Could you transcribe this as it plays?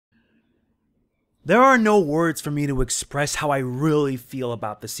There are no words for me to express how I really feel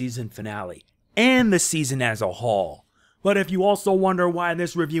about the season finale, and the season as a whole. But if you also wonder why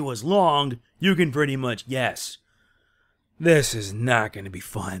this review is long, you can pretty much guess. This is not going to be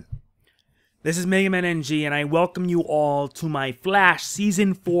fun. This is Mega Man NG, and I welcome you all to my Flash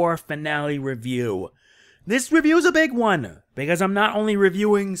Season 4 finale review. This review is a big one, because I'm not only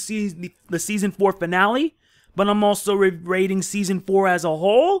reviewing the Season 4 finale, but I'm also rating Season 4 as a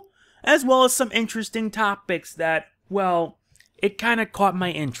whole, as well as some interesting topics that, well, it kind of caught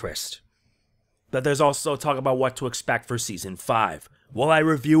my interest. But there's also talk about what to expect for Season 5. Will I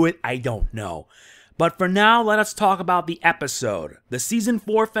review it? I don't know. But for now, let us talk about the episode, the Season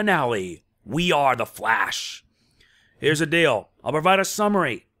 4 finale, We Are the Flash. Here's the deal. I'll provide a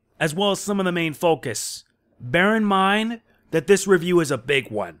summary, as well as some of the main focus. Bear in mind that this review is a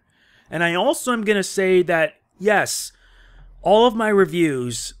big one. And I also am going to say that, yes, all of my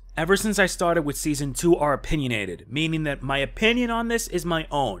reviews, ever since I started with Season 2, are opinionated, meaning that my opinion on this is my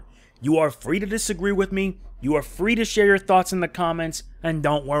own. You are free to disagree with me, you are free to share your thoughts in the comments, and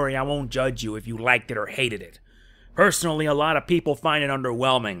don't worry, I won't judge you if you liked it or hated it. Personally, a lot of people find it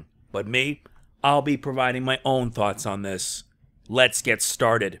underwhelming, but me, I'll be providing my own thoughts on this. Let's get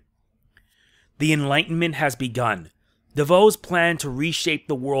started. The Enlightenment has begun. DeVoe's plan to reshape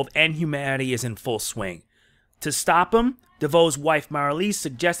the world and humanity is in full swing. To stop him, DeVoe's wife Marlise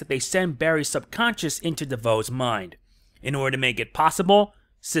suggests that they send Barry's subconscious into DeVoe's mind. In order to make it possible,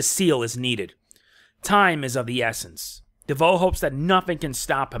 Cecile is needed. Time is of the essence. DeVoe hopes that nothing can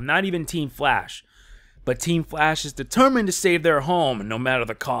stop him, not even Team Flash. But Team Flash is determined to save their home, no matter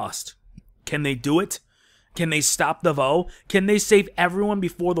the cost. Can they do it? Can they stop DeVoe? Can they save everyone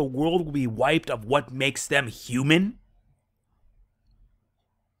before the world will be wiped of what makes them human?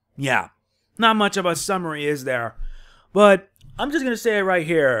 Yeah, not much of a summary, is there? But I'm just going to say it right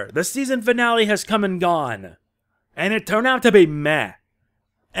here. The season finale has come and gone. And it turned out to be meh.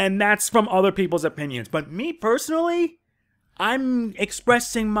 And that's from other people's opinions. But me personally, I'm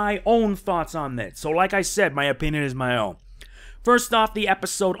expressing my own thoughts on this. So like I said, my opinion is my own. First off, the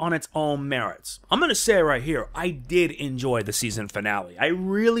episode on its own merits. I'm going to say it right here. I did enjoy the season finale. I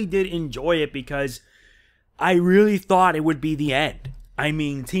really did enjoy it because I really thought it would be the end. I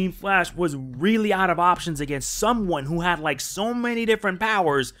mean, Team Flash was really out of options against someone who had like so many different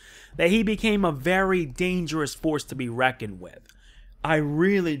powers that he became a very dangerous force to be reckoned with. I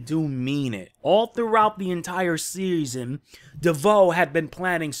really do mean it. All throughout the entire season, DeVoe had been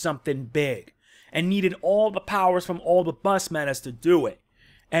planning something big and needed all the powers from all the bus metas to do it.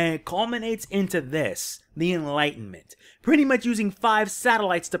 And it culminates into this, the Enlightenment. Pretty much using 5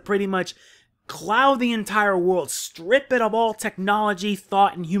 satellites to pretty much cloud the entire world, strip it of all technology,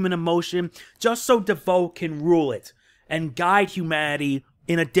 thought, and human emotion, just so DeVoe can rule it and guide humanity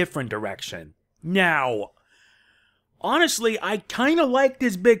in a different direction. Now, honestly, I kind of like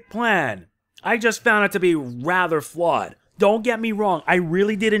this big plan. I just found it to be rather flawed. Don't get me wrong, I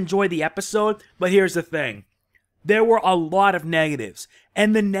really did enjoy the episode, but here's the thing. There were a lot of negatives,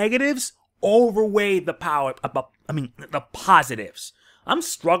 and the negatives overweighed the the positives. I'm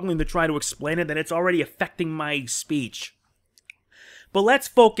struggling to try to explain it, and it's already affecting my speech. But let's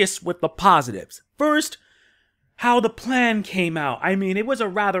focus with the positives. First, how the plan came out. I mean, it was a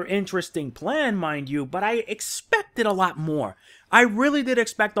rather interesting plan, mind you, but I expected a lot more. I really did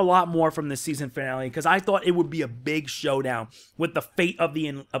expect a lot more from this season finale because I thought it would be a big showdown with the fate of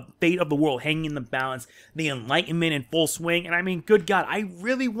the world hanging in the balance, the Enlightenment in full swing, and I mean, good God, I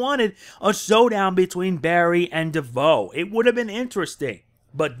really wanted a showdown between Barry and DeVoe. It would have been interesting,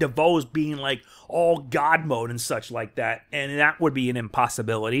 but DeVoe's being like all God mode and such like that, and that would be an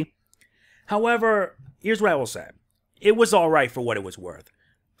impossibility. However, here's what I will say. It was alright for what it was worth.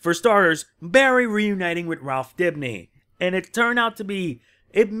 For starters, Barry reuniting with Ralph Dibny. And it turned out to be,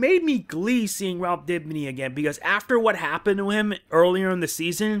 it made me glee seeing Ralph Dibny again. Because after what happened to him earlier in the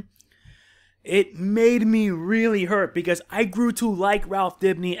season, it made me really hurt. Because I grew to like Ralph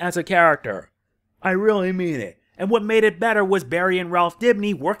Dibny as a character. I really mean it. And what made it better was Barry and Ralph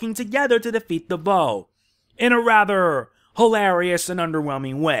Dibny working together to defeat DeVoe. In a rather hilarious and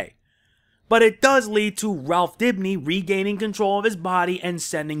underwhelming way. But it does lead to Ralph Dibny regaining control of his body and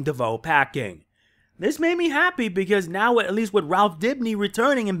sending DeVoe packing. This made me happy because now, at least with Ralph Dibny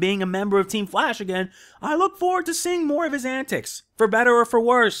returning and being a member of Team Flash again, I look forward to seeing more of his antics, for better or for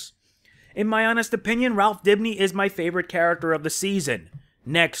worse. In my honest opinion, Ralph Dibny is my favorite character of the season,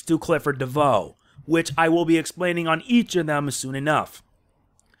 next to Clifford DeVoe, which I will be explaining on each of them soon enough.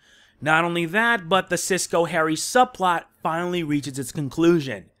 Not only that, but the Cisco-Harry subplot finally reaches its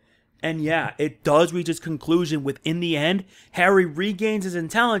conclusion. And yeah, it does reach its conclusion with, in the end, Harry regains his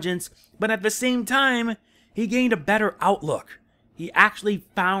intelligence, but at the same time, he gained a better outlook. He actually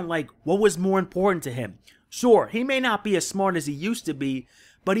found, what was more important to him. Sure, he may not be as smart as he used to be,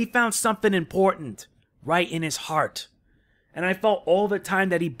 but he found something important right in his heart. And I felt all the time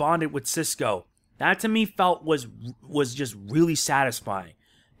that he bonded with Cisco. That to me felt was just really satisfying.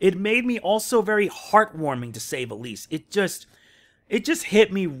 It made me also very heartwarming, to say the least. It just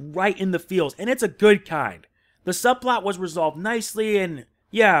hit me right in the feels, and it's a good kind. The subplot was resolved nicely, and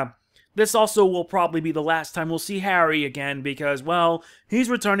yeah, this also will probably be the last time we'll see Harry again because, well, he's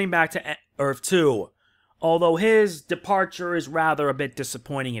returning back to Earth 2. Although his departure is rather a bit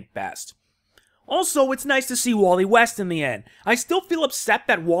disappointing at best. Also, it's nice to see Wally West in the end. I still feel upset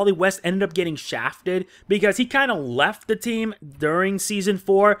that Wally West ended up getting shafted because he kind of left the team during Season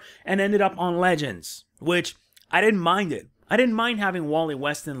 4 and ended up on Legends, which I didn't mind it. I didn't mind having Wally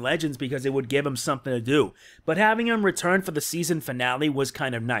West in Legends because it would give him something to do, but having him return for the season finale was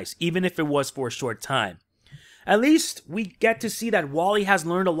kind of nice, even if it was for a short time. At least, we get to see that Wally has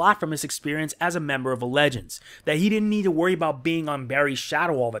learned a lot from his experience as a member of the Legends, that he didn't need to worry about being on Barry's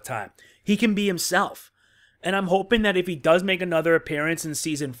shadow all the time. He can be himself. And I'm hoping that if he does make another appearance in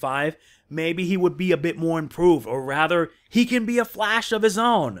Season 5, maybe he would be a bit more improved, or rather, he can be a Flash of his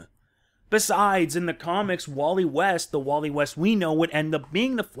own. Besides, in the comics, Wally West, the Wally West we know, would end up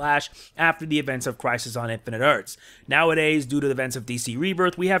being the Flash after the events of Crisis on Infinite Earths. Nowadays, due to the events of DC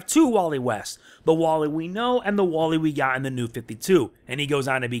Rebirth, we have two Wally Wests, the Wally we know and the Wally we got in the New 52, and he goes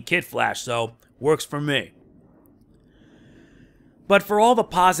on to be Kid Flash, so works for me. But for all the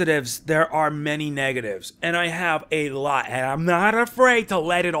positives, there are many negatives, and I have a lot, and I'm not afraid to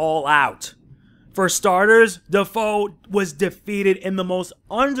let it all out. For starters, DeVoe was defeated in the most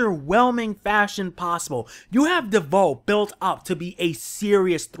underwhelming fashion possible. You have DeVoe built up to be a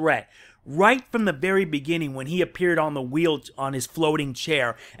serious threat. Right from the very beginning when he appeared on the wheel on his floating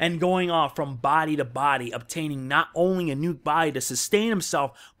chair and going off from body to body, obtaining not only a new body to sustain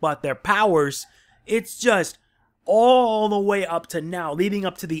himself, but their powers, it's just all the way up to now, leading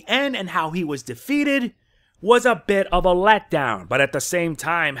up to the end and how he was defeated, was a bit of a letdown, but at the same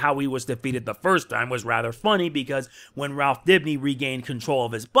time, how he was defeated the first time was rather funny because when Ralph Dibny regained control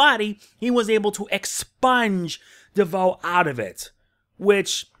of his body, he was able to expunge DeVoe out of it,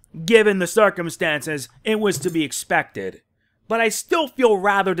 which, given the circumstances, it was to be expected. But I still feel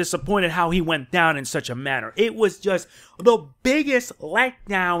rather disappointed how he went down in such a manner. It was just the biggest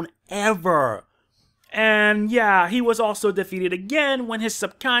letdown ever. And yeah, he was also defeated again when his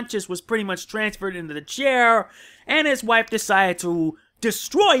subconscious was pretty much transferred into the chair, and his wife decided to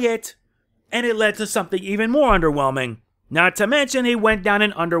destroy it, and it led to something even more underwhelming. Not to mention, he went down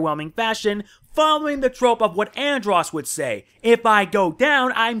in underwhelming fashion, following the trope of what Andros would say, "If I go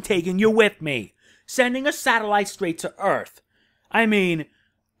down, I'm taking you with me," sending a satellite straight to Earth. I mean,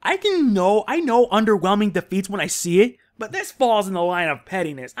 I know underwhelming defeats when I see it, but this falls in the line of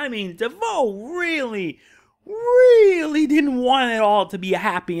pettiness. I mean, DeVoe really didn't want it all to be a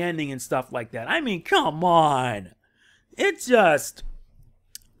happy ending and stuff like that. I mean, come on. It just...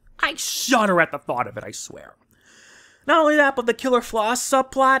 I shudder at the thought of it, I swear. Not only that, but the Killer Frost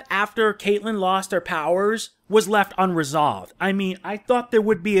subplot after Caitlin lost her powers was left unresolved. I mean, I thought there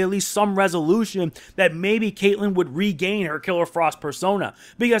would be at least some resolution that maybe Caitlin would regain her Killer Frost persona.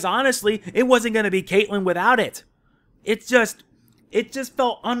 Because honestly, it wasn't going to be Caitlin without it. It just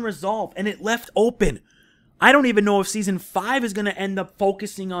felt unresolved, and it left open. I don't even know if Season 5 is going to end up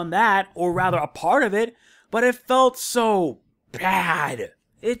focusing on that, or rather a part of it, but it felt so bad.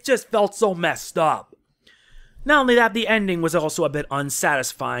 It just felt so messed up. Not only that, the ending was also a bit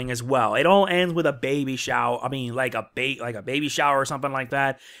unsatisfying as well. It all ends with a baby shower, like a baby shower or something like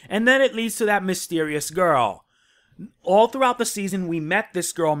that, and then it leads to that mysterious girl. All throughout the season, we met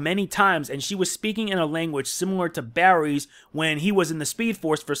this girl many times, and she was speaking in a language similar to Barry's when he was in the Speed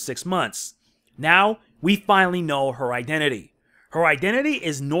Force for 6 months. Now, we finally know her identity. Her identity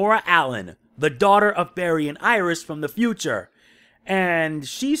is Nora Allen, the daughter of Barry and Iris from the future. And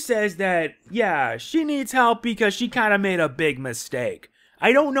she says that, yeah, she needs help because she kind of made a big mistake.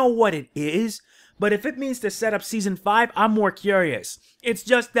 I don't know what it is, but if it means to set up Season 5, I'm more curious. It's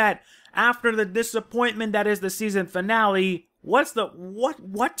just that after the disappointment that is the season finale, what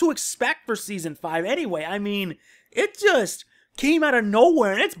to expect for Season 5 anyway? I mean, it just came out of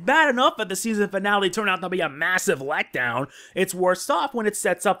nowhere, and it's bad enough that the season finale turned out to be a massive letdown. It's worse off when it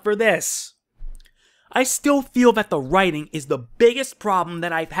sets up for this. I still feel that the writing is the biggest problem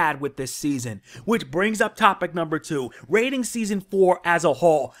that I've had with this season, which brings up topic number 2, rating Season 4 as a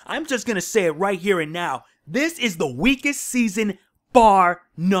whole. I'm just gonna say it right here and now. This is the weakest season, bar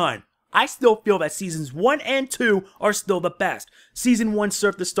none. I still feel that seasons 1 and 2 are still the best. Season 1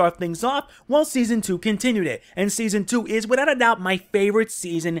 served to start things off, while season 2 continued it. And season 2 is without a doubt my favorite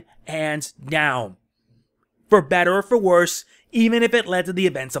season, hands down. For better or for worse, even if it led to the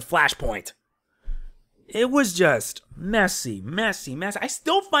events of Flashpoint. It was just messy. I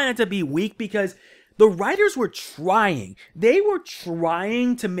still find it to be weak because the writers were trying. They were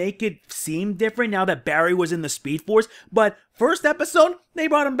trying to make it seem different now that Barry was in the Speed Force, but first episode, they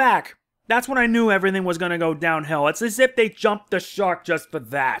brought him back. That's when I knew everything was going to go downhill. It's as if they jumped the shark just for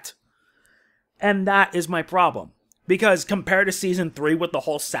that. And that is my problem. Because compared to season 3 with the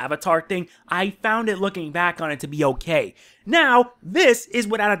whole Savitar thing, I found it looking back on it to be okay. Now, this is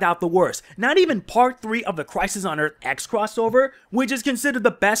without a doubt the worst. Not even part 3 of the Crisis on Earth X crossover, which is considered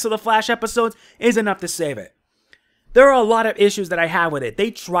the best of the Flash episodes, is enough to save it. There are a lot of issues that I have with it.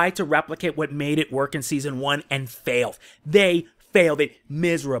 They tried to replicate what made it work in season 1 and failed. They failed it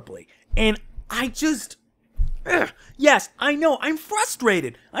miserably. And I just... Yes, I know, I'm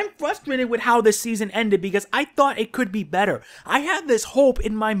frustrated. I'm frustrated with how this season ended because I thought it could be better. I had this hope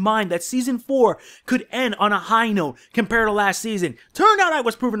in my mind that season 4 could end on a high note compared to last season. Turned out I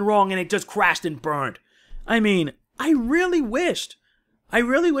was proven wrong and it just crashed and burned. I mean, I really wished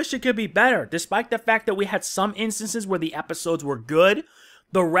it could be better, despite the fact that we had some instances where the episodes were good.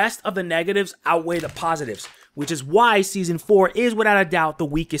 The rest of the negatives outweigh the positives, which is why season 4 is without a doubt the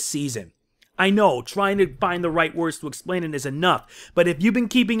weakest season. I know, trying to find the right words to explain it is enough, but if you've been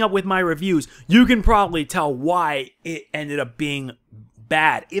keeping up with my reviews, you can probably tell why it ended up being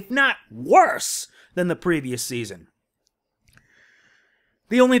bad, if not worse, than the previous season.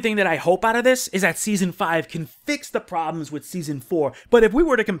 The only thing that I hope out of this is that Season 5 can fix the problems with Season 4, but if we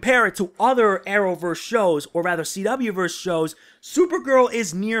were to compare it to other Arrowverse shows, or rather CWverse shows, Supergirl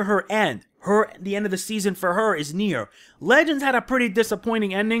is near her end. The end of the season for her is near. Legends had a pretty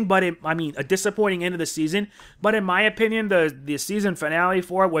disappointing ending, a disappointing end of the season, but in my opinion, the season finale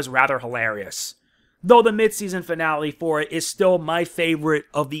for it was rather hilarious. Though the mid-season finale for it is still my favorite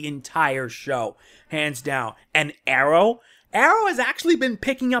of the entire show, hands down. And Arrow has actually been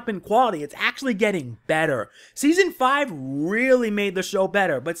picking up in quality. It's actually getting better. Season 5 really made the show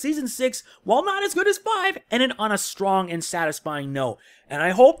better, but Season 6, while not as good as 5, ended on a strong and satisfying note. And I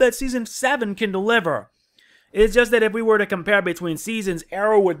hope that Season 7 can deliver. It's just that if we were to compare between seasons,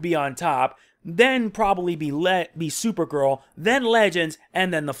 Arrow would be on top, then probably be Supergirl, then Legends,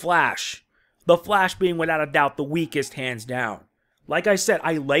 and then The Flash. The Flash being without a doubt the weakest, hands down. Like I said,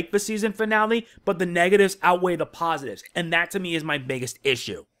 I like the season finale, but the negatives outweigh the positives, and that to me is my biggest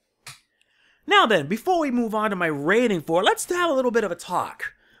issue. Now then, before we move on to my rating for it, let's have a little bit of a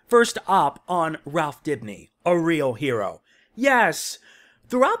talk. First up on Ralph Dibny, a real hero. Yes,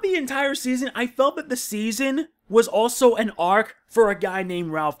 throughout the entire season, I felt that the season was also an arc for a guy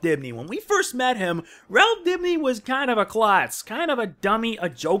named Ralph Dibny. When we first met him, Ralph Dibny was kind of a klutz, kind of a dummy, a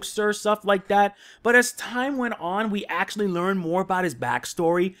jokester, stuff like that. But as time went on, we actually learned more about his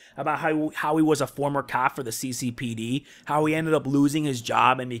backstory, about how he was a former cop for the CCPD, how he ended up losing his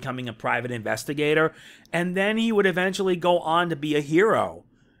job and becoming a private investigator, and then he would eventually go on to be a hero.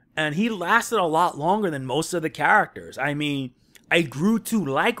 And he lasted a lot longer than most of the characters. I mean, I grew to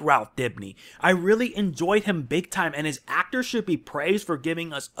like Ralph Dibny. I really enjoyed him big time, and his actor should be praised for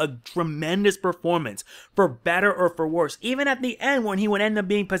giving us a tremendous performance, for better or for worse. Even at the end, when he would end up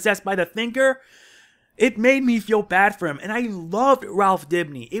being possessed by the Thinker, it made me feel bad for him, and I loved Ralph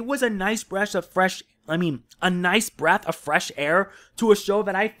Dibny. It was a nice breath of fresh air to a show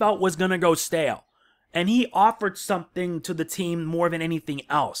that I felt was gonna go stale. And he offered something to the team more than anything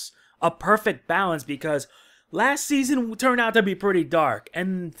else. A perfect balance, because last season turned out to be pretty dark,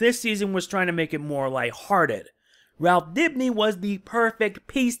 and this season was trying to make it more lighthearted. Ralph Dibny was the perfect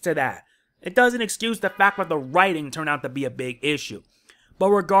piece to that. It doesn't excuse the fact that the writing turned out to be a big issue. But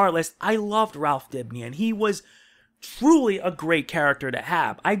regardless, I loved Ralph Dibny, and he was truly a great character to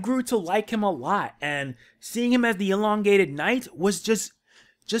have. I grew to like him a lot, and seeing him as the elongated knight was just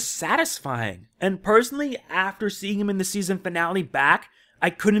satisfying. And personally, after seeing him in the season finale back, I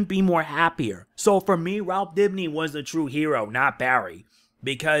couldn't be more happier. So for me, Ralph Dibny was the true hero, not Barry.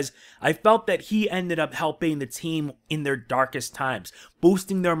 Because I felt that he ended up helping the team in their darkest times,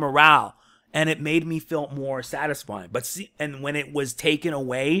 boosting their morale, and it made me feel more satisfying. And when it was taken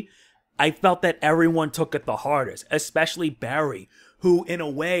away, I felt that everyone took it the hardest, especially Barry, who in a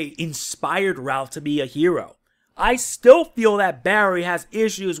way inspired Ralph to be a hero. I still feel that Barry has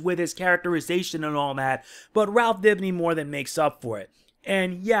issues with his characterization and all that, but Ralph Dibny more than makes up for it.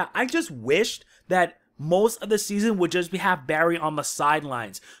 And yeah, I just wished that most of the season would just have Barry on the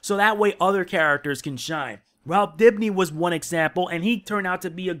sidelines, so that way other characters can shine. Ralph Dibny was one example, and he turned out to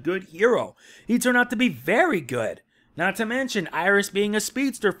be a good hero. He turned out to be very good. Not to mention Iris being a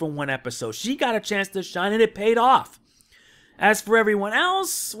speedster for one episode. She got a chance to shine and it paid off. As for everyone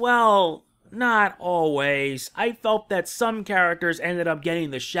else, well, not always. I felt that some characters ended up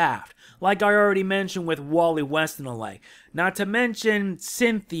getting the shaft, like I already mentioned with Wally West and the like. Not to mention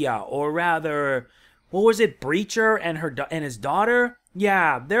Cynthia, or rather, what was it, Breacher and his daughter?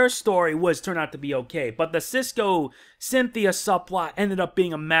 Yeah, their story turned out to be okay, but the Cisco-Cynthia subplot ended up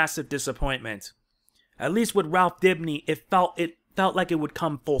being a massive disappointment. At least with Ralph Dibny, it felt like it would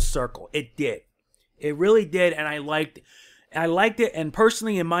come full circle. It did. It really did, and I liked it, and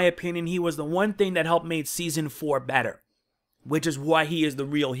personally, in my opinion, he was the one thing that helped make Season 4 better, which is why he is the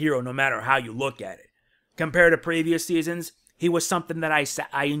real hero no matter how you look at it. Compared to previous seasons, he was something that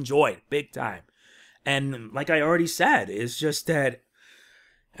I enjoyed big time. And like I already said, it's just that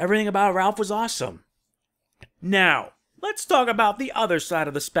everything about Ralph was awesome. Now, let's talk about the other side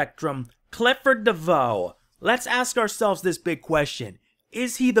of the spectrum, Clifford DeVoe. Let's ask ourselves this big question.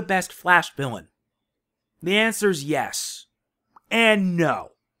 Is he the best Flash villain? The answer is yes. And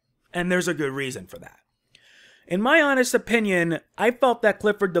no. And there's a good reason for that. In my honest opinion, I felt that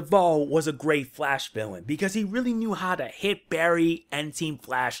Clifford DeVoe was a great Flash villain because he really knew how to hit Barry and Team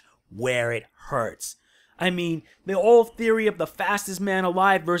Flash where it hurts. I mean, the whole theory of the fastest man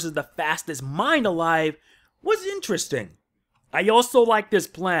alive versus the fastest mind alive was interesting. I also liked this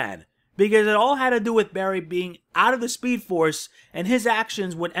plan because it all had to do with Barry being out of the Speed Force and his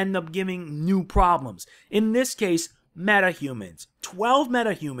actions would end up giving new problems. In this case, metahumans. 12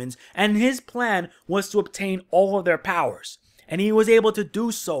 metahumans, and his plan was to obtain all of their powers. And he was able to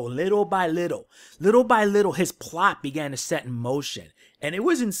do so little by little. Little by little, his plot began to set in motion. And it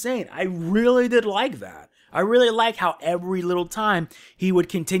was insane. I really did like that. I really like how every little time he would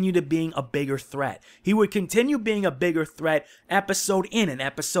continue to being a bigger threat. He would continue being a bigger threat episode in and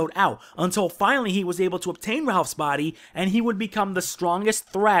episode out until finally he was able to obtain Ralph's body and he would become the strongest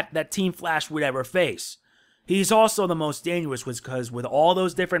threat that Team Flash would ever face. He's also the most dangerous because with all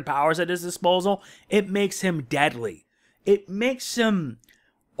those different powers at his disposal, it makes him deadly. It makes him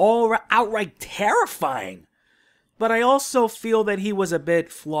outright terrifying. But I also feel that he was a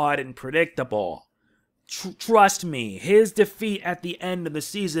bit flawed and predictable. Trust me, his defeat at the end of the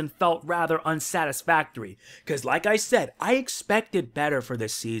season felt rather unsatisfactory. Because like I said, I expected better for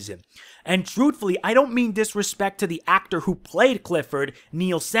this season. And truthfully, I don't mean disrespect to the actor who played Clifford,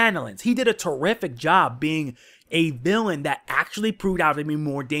 Neil Sandilands. He did a terrific job being a villain that actually proved out to be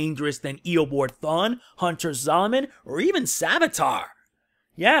more dangerous than Eobard Thawne, Hunter Zolomon, or even Savitar.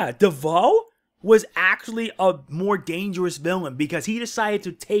 Yeah, DeVoe was actually a more dangerous villain because he decided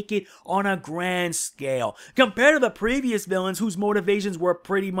to take it on a grand scale. Compared to the previous villains whose motivations were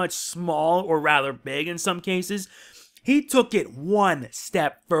pretty much small or rather big in some cases, he took it one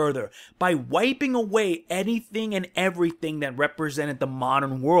step further by wiping away anything and everything that represented the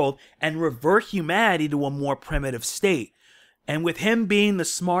modern world and revert humanity to a more primitive state. And with him being the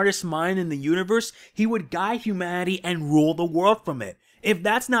smartest mind in the universe, he would guide humanity and rule the world from it. If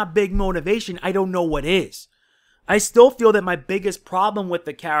that's not big motivation, I don't know what is. I still feel that my biggest problem with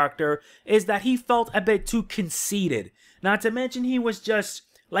the character is that he felt a bit too conceited. Not to mention he was just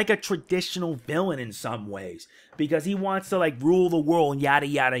like a traditional villain in some ways. Because he wants to like rule the world, yada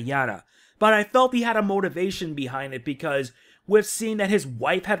yada yada. But I felt he had a motivation behind it because with seeing that his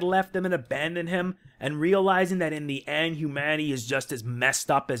wife had left him and abandoned him, and realizing that in the end humanity is just as messed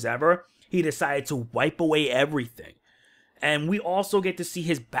up as ever, he decided to wipe away everything. And we also get to see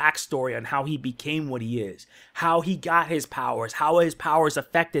his backstory on how he became what he is, how he got his powers, how his powers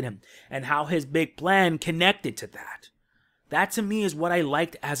affected him, and how his big plan connected to that. That to me is what I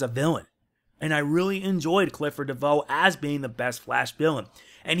liked as a villain. And I really enjoyed Clifford DeVoe as being the best Flash villain.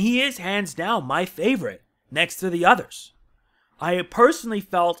 And he is hands down my favorite, next to the others. I personally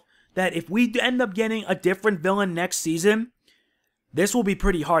felt that if we end up getting a different villain next season, this will be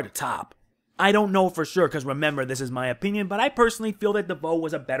pretty hard to top. I don't know for sure, because remember, this is my opinion, but I personally feel that DeVoe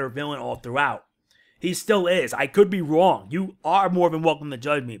was a better villain all throughout. He still is. I could be wrong. You are more than welcome to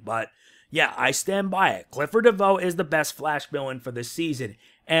judge me, but yeah, I stand by it. Clifford DeVoe is the best Flash villain for this season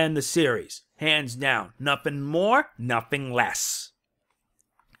and the series. Hands down. Nothing more, nothing less.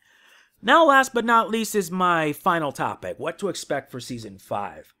 Now, last but not least is my final topic, what to expect for Season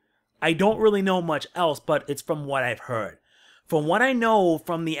 5. I don't really know much else, but it's from what I've heard. From what I know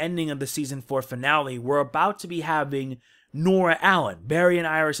from the ending of the Season 4 finale, we're about to be having Nora Allen, Barry and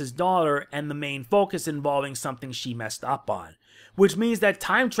Iris' daughter, and the main focus involving something she messed up on. Which means that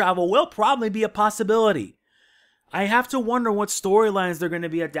time travel will probably be a possibility. I have to wonder what storylines they're going to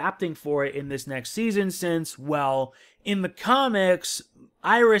be adapting for it in this next season since, well, in the comics,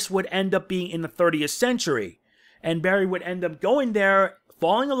 Iris would end up being in the 30th century. And Barry would end up going there,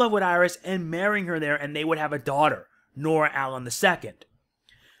 falling in love with Iris, and marrying her there, and they would have a daughter, Nora Allen II.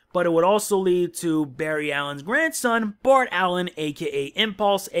 But it would also lead to Barry Allen's grandson, Bart Allen, aka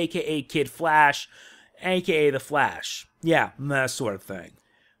Impulse, aka Kid Flash, aka The Flash. Yeah, that sort of thing.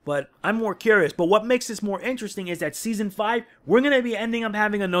 But I'm more curious. But what makes this more interesting is that Season 5, we're going to be ending up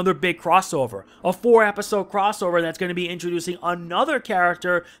having another big crossover. A 4-episode crossover that's going to be introducing another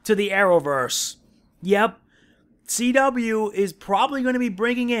character to the Arrowverse. Yep, CW is probably going to be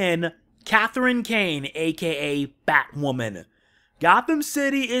bringing in Catherine Kane, aka Batwoman. Gotham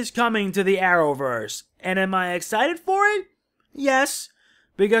City is coming to the Arrowverse. And am I excited for it? Yes,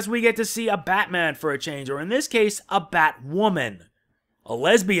 because we get to see a Batman for a change, or in this case, a Batwoman. A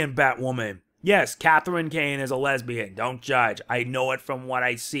lesbian Batwoman. Yes, Catherine Kane is a lesbian. Don't judge. I know it from what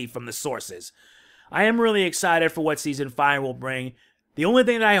I see from the sources. I am really excited for what Season 5 will bring. The only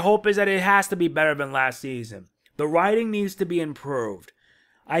thing that I hope is that it has to be better than last season. The writing needs to be improved.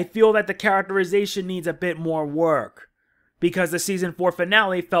 I feel that the characterization needs a bit more work, because the Season 4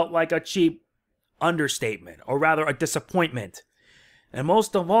 finale felt like a cheap understatement, or rather a disappointment. And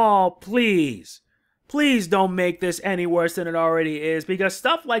most of all, please don't make this any worse than it already is, because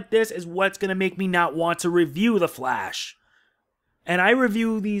stuff like this is what's going to make me not want to review The Flash. And I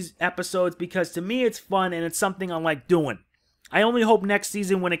review these episodes because to me it's fun and it's something I like doing. I only hope next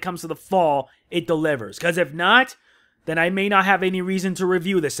season when it comes to the fall, it delivers. Because if not, then I may not have any reason to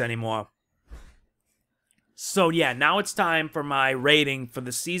review this anymore. So yeah, now it's time for my rating for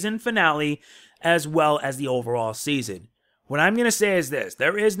the season finale as well as the overall season. What I'm going to say is this: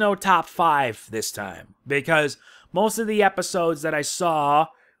 there is no top 5 this time, because most of the episodes that I saw,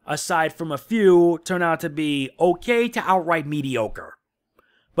 aside from a few, turn out to be okay to outright mediocre.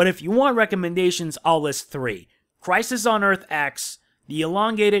 But if you want recommendations, I'll list 3. Crisis on Earth X, The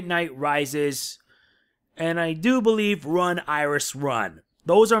Elongated Night Rises, and I do believe Run, Iris, Run.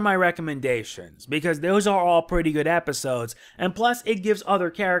 Those are my recommendations, because those are all pretty good episodes, and plus it gives other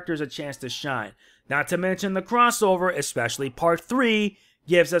characters a chance to shine. Not to mention the crossover, especially Part 3,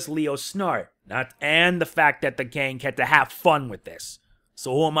 gives us Leo Snart, and the fact that the gang had to have fun with this.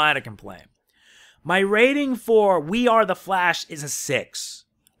 So who am I to complain? My rating for We Are the Flash is a 6.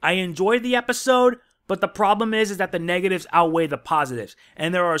 I enjoyed the episode, but the problem is that the negatives outweigh the positives.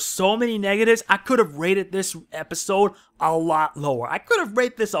 And there are so many negatives, I could have rated this episode a lot lower. I could have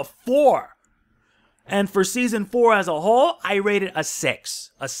rated this a 4. And for Season 4 as a whole, I rated a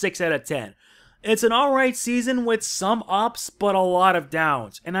 6. A 6 out of 10. It's an alright season with some ups, but a lot of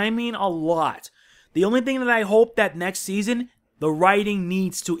downs. And I mean a lot. The only thing that I hope that next season, the writing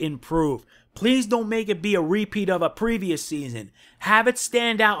needs to improve. Please don't make it be a repeat of a previous season. Have it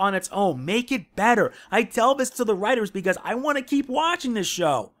stand out on its own. Make it better. I tell this to the writers because I want to keep watching this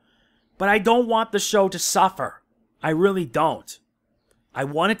show. But I don't want the show to suffer. I really don't. I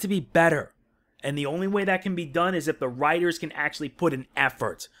want it to be better. And the only way that can be done is if the writers can actually put in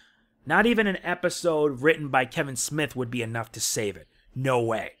effort. Not even an episode written by Kevin Smith would be enough to save it. No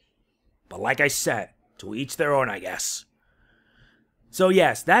way. But like I said, to each their own, I guess. So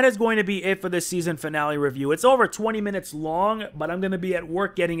yes, that is going to be it for this season finale review. It's over 20 minutes long, but I'm going to be at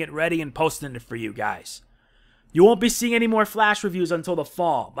work getting it ready and posting it for you guys. You won't be seeing any more Flash reviews until the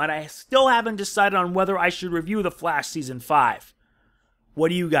fall, but I still haven't decided on whether I should review The Flash Season 5. What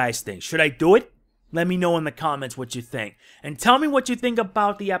do you guys think? Should I do it? Let me know in the comments what you think. And tell me what you think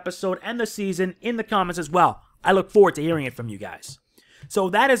about the episode and the season in the comments as well. I look forward to hearing it from you guys. So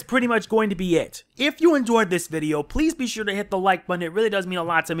that is pretty much going to be it. If you enjoyed this video, please be sure to hit the like button. It really does mean a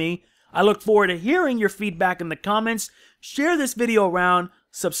lot to me. I look forward to hearing your feedback in the comments. Share this video around,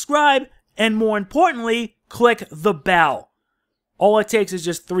 subscribe, and more importantly, click the bell. All it takes is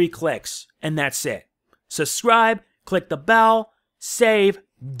just 3 clicks, and that's it. Subscribe, click the bell, save,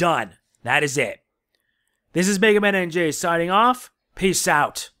 done. That is it. This is Mega Man NJ signing off. Peace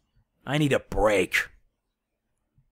out. I need a break.